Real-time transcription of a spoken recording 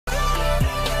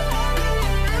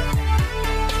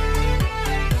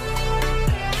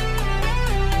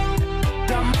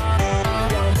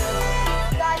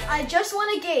just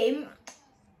won a game,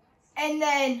 and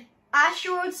then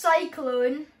Asteroid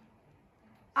Cyclone,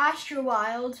 Astro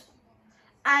Wild,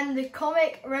 and the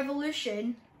Comic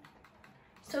Revolution.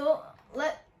 So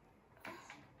alright,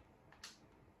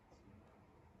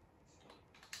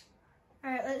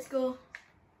 let's go.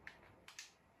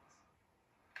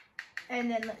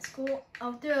 And then let's go.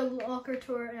 I'll do a locker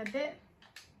tour in a bit.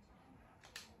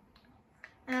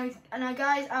 And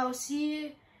guys, I will see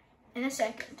you in a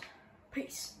second.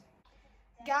 Peace.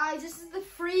 Guys, this is the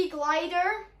free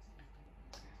glider.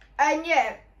 And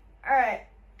yeah, alright.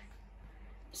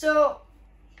 So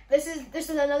this is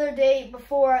another day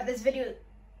before this video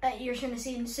that you're gonna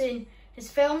see soon is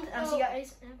filmed. I'll see you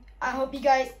guys. I hope you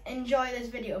guys enjoy this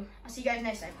video. I'll see you guys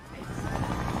next time.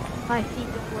 My feet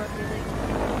don't work really.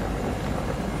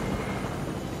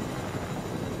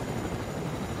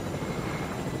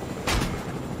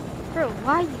 Bro,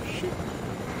 why you shoot me?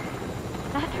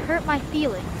 That hurt my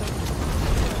feelings.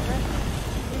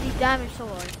 Really damaged so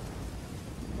hard.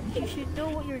 You should know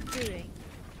what you're doing.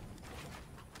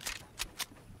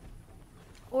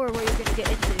 Or what you're gonna get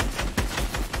into.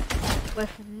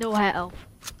 With no health.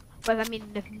 But I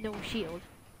mean with no shield.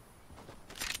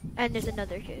 And there's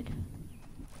another kid.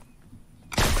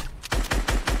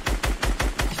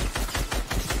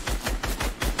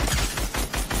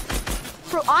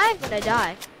 Bro, I'm gonna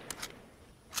die.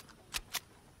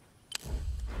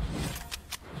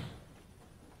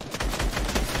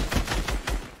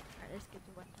 Alright, let's get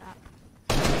to one tap.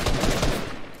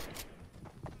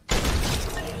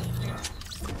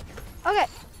 Okay.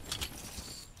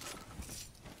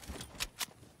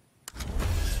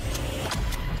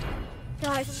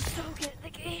 Guys, I'm so good at the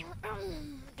game.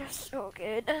 They're so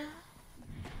good.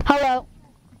 Hello.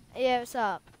 Yeah, what's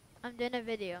up? I'm doing a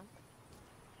video.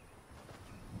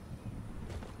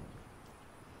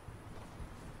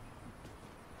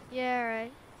 Yeah,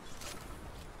 alright.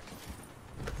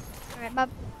 Alright, bye.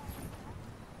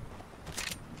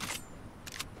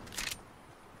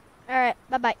 Alright,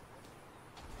 bye-bye.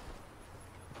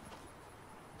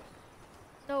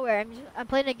 Nowhere, I'm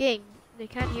playing a game. They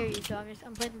can't hear you, so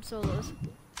I'm playing some solos.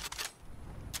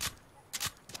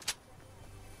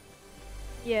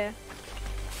 Yeah.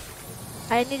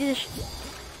 I need to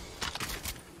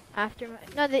after my,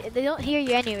 no, they don't hear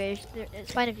you anyways.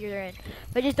 It's fine if you're in,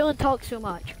 but just don't talk so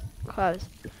much, cause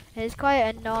it's quite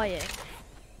annoying.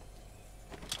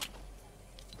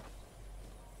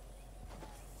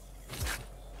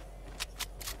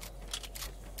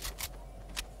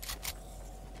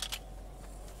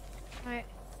 Alright.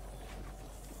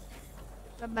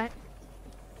 Bye-bye.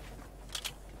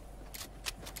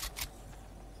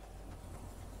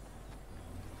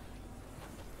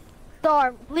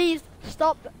 Storm, please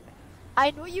stop.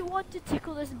 I know you want to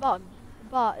tickle this bum,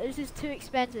 but this is too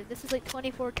expensive. This is like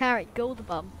 24 karat gold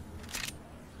bum.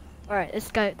 Alright,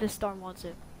 this Storm wants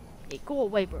it. Hey, go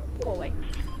away, bro. Go away.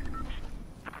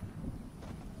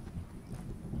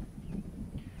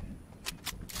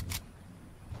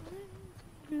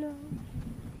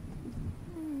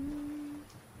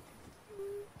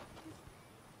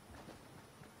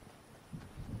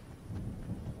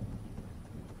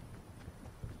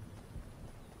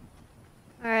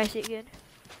 Alright, I see it good.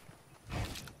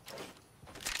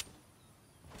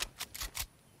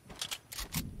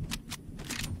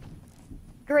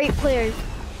 Great players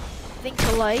think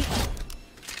alike.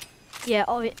 Yeah,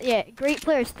 oh yeah, great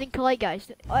players think alike, guys.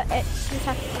 Just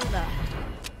have to know that.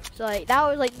 So like, that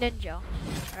was like Ninja.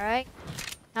 Alright?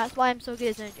 That's why I'm so good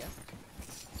as Ninja.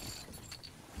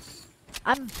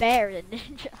 I'm better than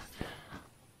Ninja.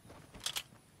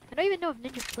 I don't even know if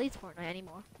Ninja plays Fortnite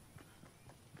anymore.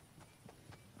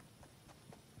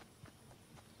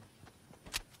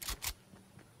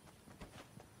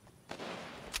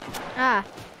 Ah,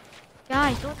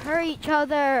 guys, don't hurt each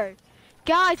other.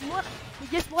 Guys, we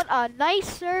just want a nice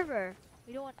server.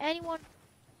 We don't want anyone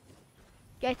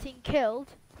getting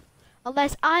killed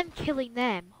unless I'm killing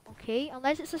them, okay?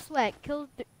 Unless it's a sweat, kill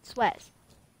the sweats.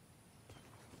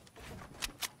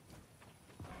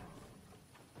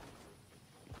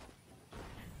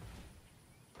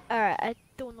 Alright, I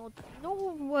don't know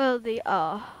where they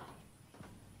are.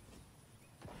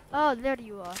 Oh, there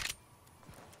you are.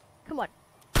 Come on.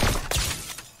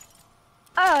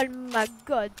 Oh my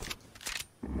god.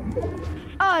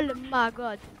 Oh my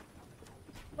god.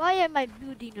 Why am I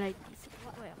building like this?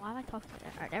 Wait, why am I talking like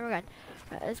that? Alright, never mind.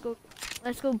 Alright,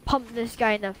 let's go pump this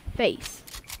guy in the face.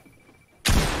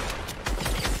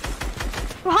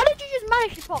 Bro, how did you just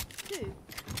manage to pop two?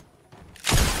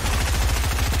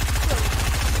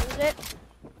 Hold it.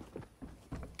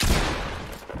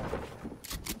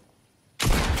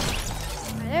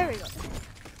 Alright, there we go.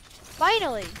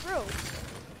 finally, bro.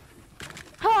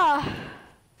 Ah.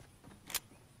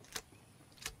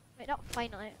 Wait, not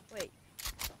finally. Wait.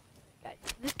 Guys,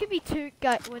 this could be 2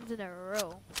 wins in a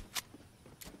row.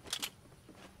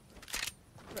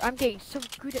 Bro, I'm getting so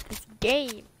good at this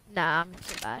game. Nah, I'm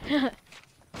so bad.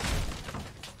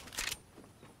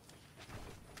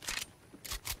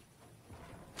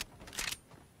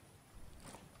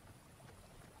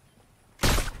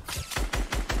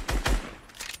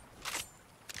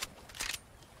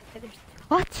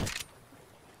 What?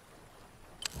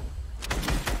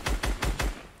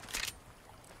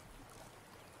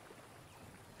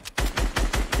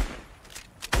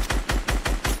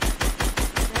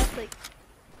 That's like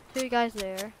 2 guys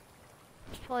there. There's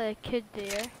probably a kid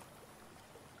there.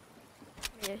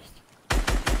 Yes.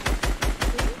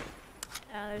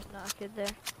 No, there's not a kid there.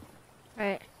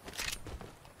 Right.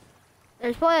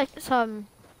 There's probably like some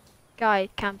guy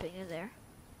camping in there.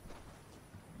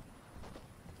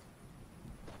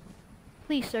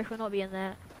 Please, sir, will not be in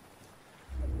that.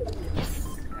 Yes.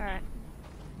 Alright.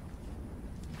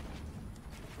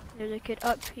 There's a kid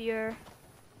up here.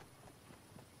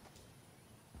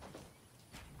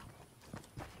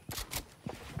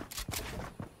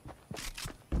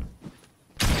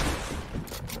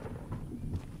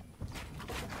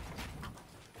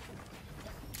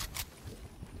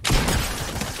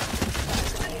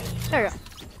 There we go.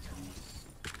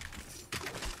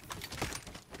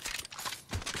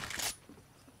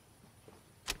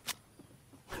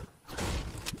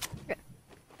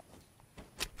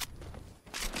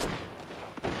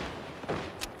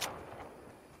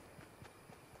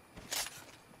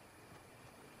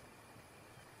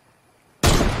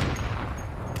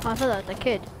 Oh, I thought that was a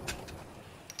kid.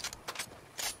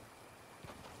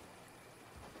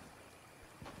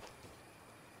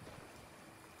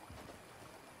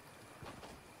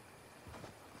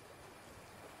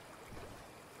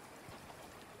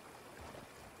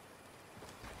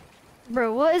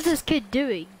 Bro, what is this kid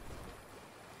doing?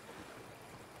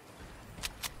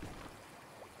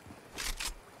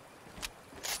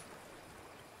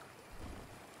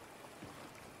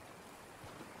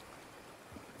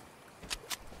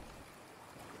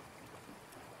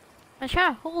 I'm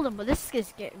trying to hold him, but this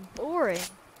is getting boring.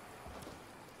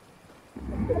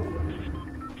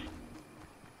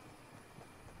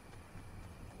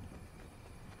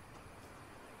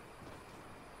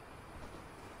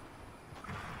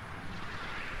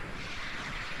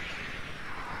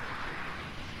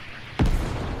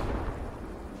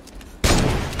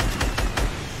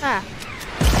 Ah.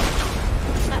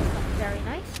 That's not very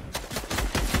nice.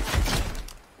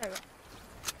 There we go.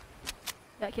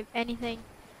 Don't give anything.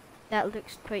 That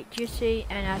looks quite juicy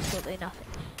and absolutely nothing.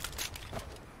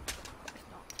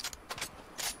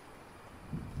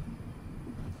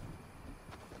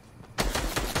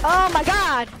 Oh my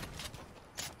god!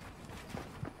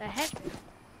 The heck?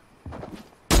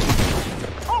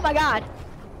 Oh my god!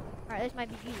 Alright, this might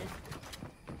be Jesus.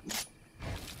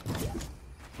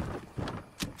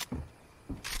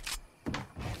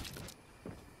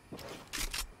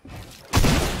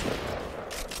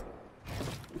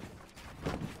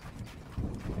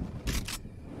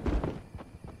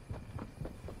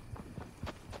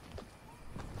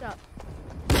 Stop.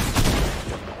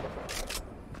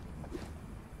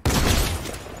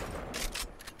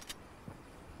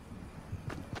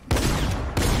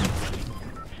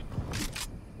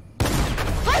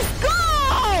 Let's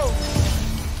go!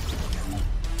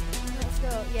 Let's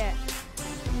go, yeah.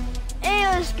 Hey,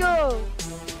 let's go!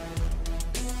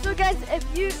 So guys, if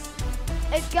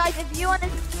you want to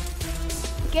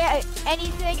get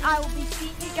anything, I will be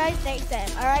seeing you guys next time.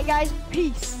 Alright guys,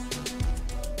 peace.